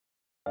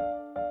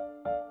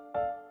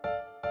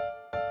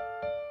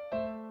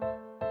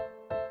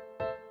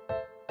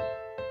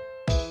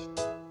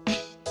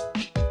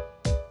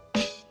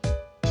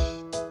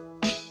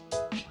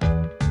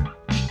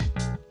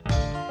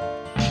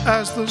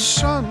as the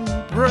sun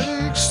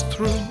breaks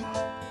through.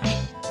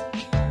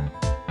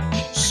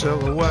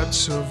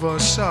 Silhouettes of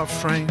us are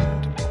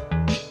framed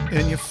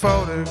in your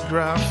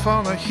photograph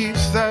on a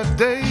heath that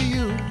day.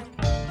 You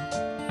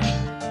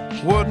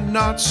would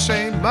not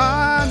say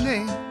my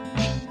name.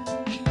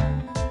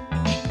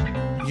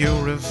 You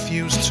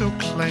refuse to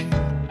claim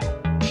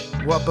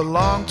what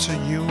belonged to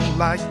you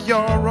like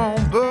your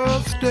own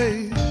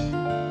birthday.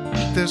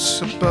 This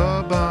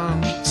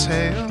suburban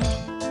tale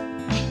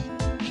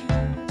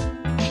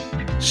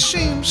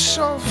seems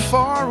so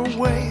far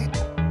away,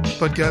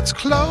 but gets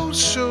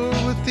closer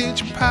with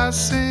each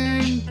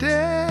passing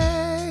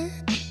day.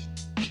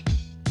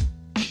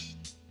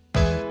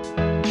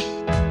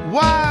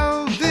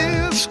 While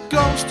this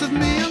ghost of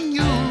me and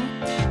you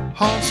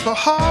haunts the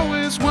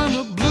hallways when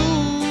the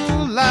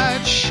blue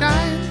light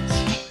shines,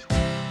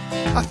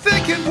 I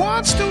think it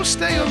wants to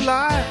stay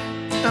alive,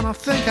 and I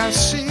think I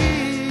see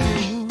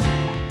you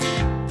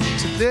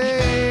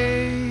today.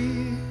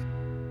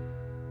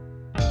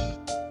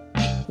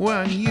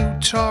 When you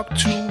talk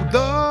to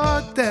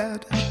the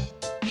dead,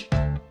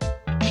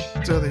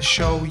 do they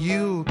show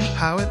you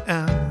how it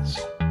ends?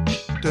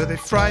 Do they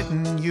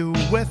frighten you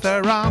with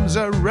their arms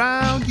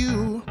around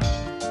you?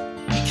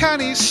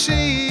 Can he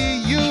see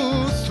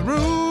you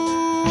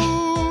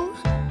through?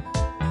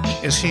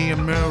 Is he a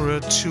mirror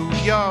to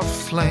your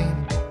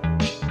flame?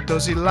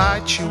 Does he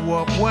light you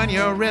up when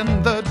you're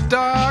in the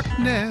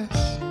darkness?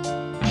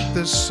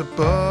 This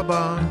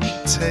suburban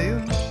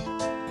tale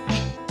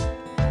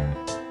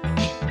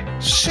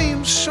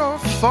seems so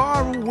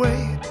far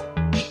away,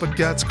 but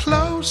gets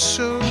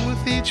closer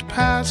with each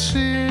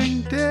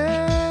passing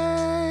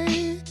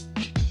day.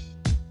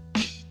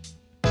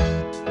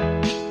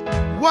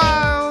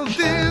 While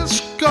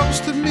this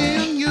ghost of me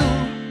and you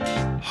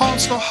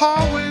haunts the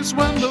hallways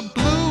when the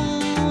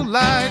blue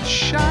light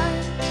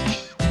shines,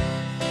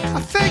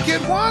 I think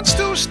it wants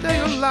to stay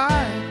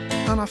alive,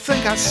 and I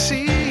think I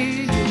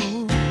see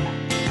you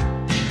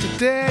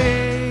today.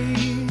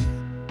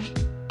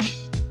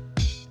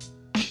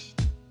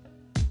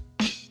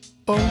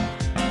 Oh,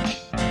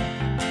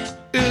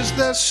 is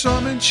there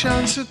some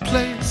enchanted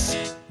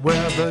place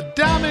where the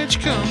damage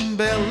can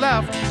be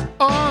left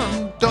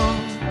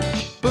undone?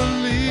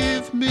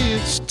 Believe me,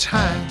 it's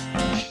time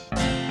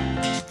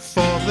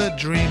for the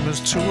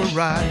dreamers to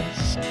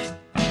arise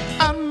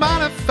and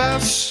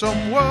manifest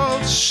some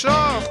world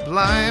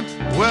sublime,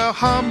 where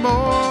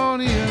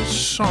harmonious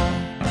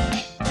song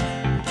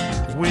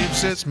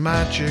weaves its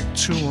magic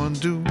to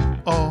undo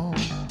all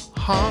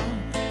harm.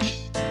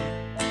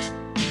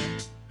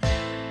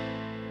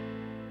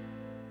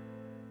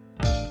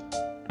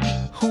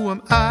 Who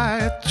am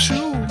I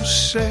to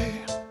say?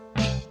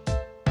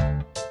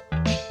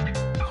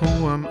 Who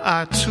am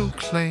I to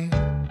claim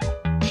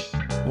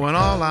when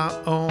all I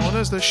own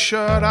is the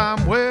shirt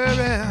I'm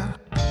wearing?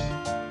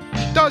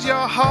 Does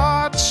your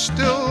heart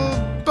still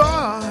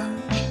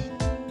burn?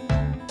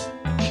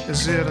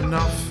 Is it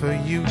enough for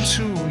you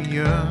to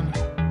yearn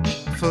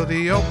for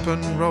the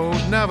open road?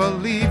 Never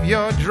leave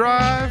your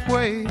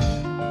driveway.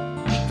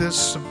 This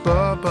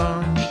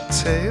suburban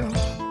tale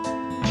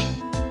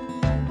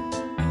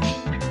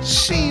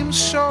seems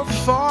so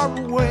far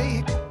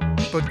away,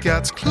 but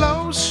gets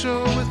closer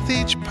with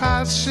each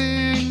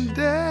passing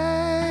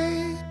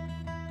day.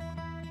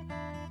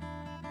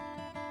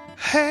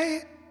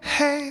 Hey,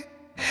 hey,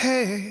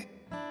 hey,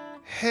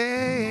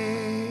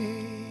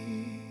 hey.